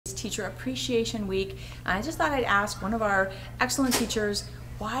Teacher Appreciation Week. And I just thought I'd ask one of our excellent teachers,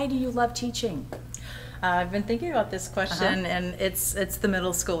 why do you love teaching? I've been thinking about this question, and it's the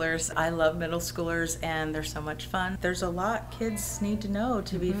middle schoolers. I love middle schoolers, and they're so much fun. There's a lot kids need to know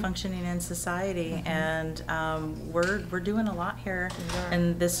to be functioning in society, and we're doing a lot here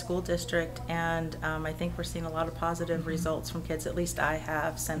in this school district, and I think we're seeing a lot of positive results from kids. At least I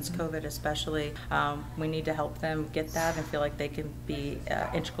have since COVID, especially. We need to help them get that and feel like they can be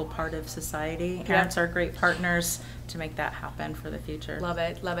an integral part of society. Parents are great partners to make that happen for the future. Love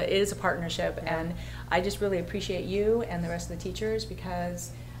it, love it. It is a partnership, and I just really appreciate you and the rest of the teachers,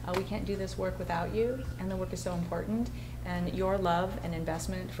 because we can't do this work without you, and the work is so important, and your love and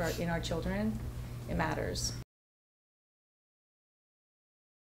investment in our children, it matters.